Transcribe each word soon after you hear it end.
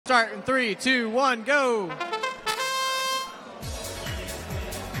start in 3, 2, 1, go.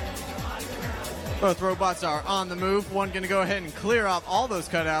 Both robots are on the move. One going to go ahead and clear off all those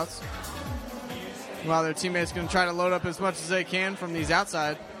cutouts, while their teammates going to try to load up as much as they can from these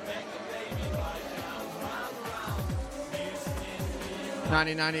outside.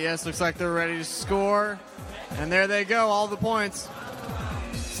 9090S looks like they're ready to score. And there they go, all the points.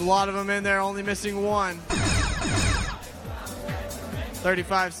 It's a lot of them in there, only missing one.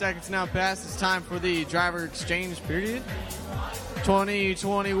 35 seconds now past. It's time for the driver exchange period.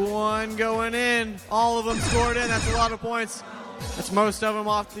 2021 going in. All of them scored in. That's a lot of points. That's most of them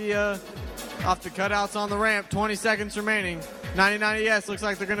off the cutouts on the ramp. 20 seconds remaining. 9090S looks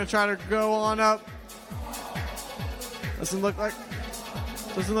like they're going to try to go on up. Doesn't look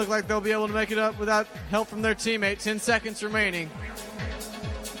like they'll be able to make it up without help from their teammate. 10 seconds remaining.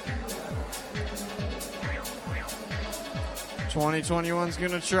 2021's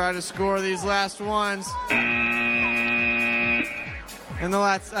going to try to score these last ones. And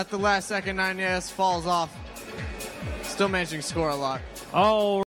at the last second, 90S falls off. Still managing to score a lot. Oh.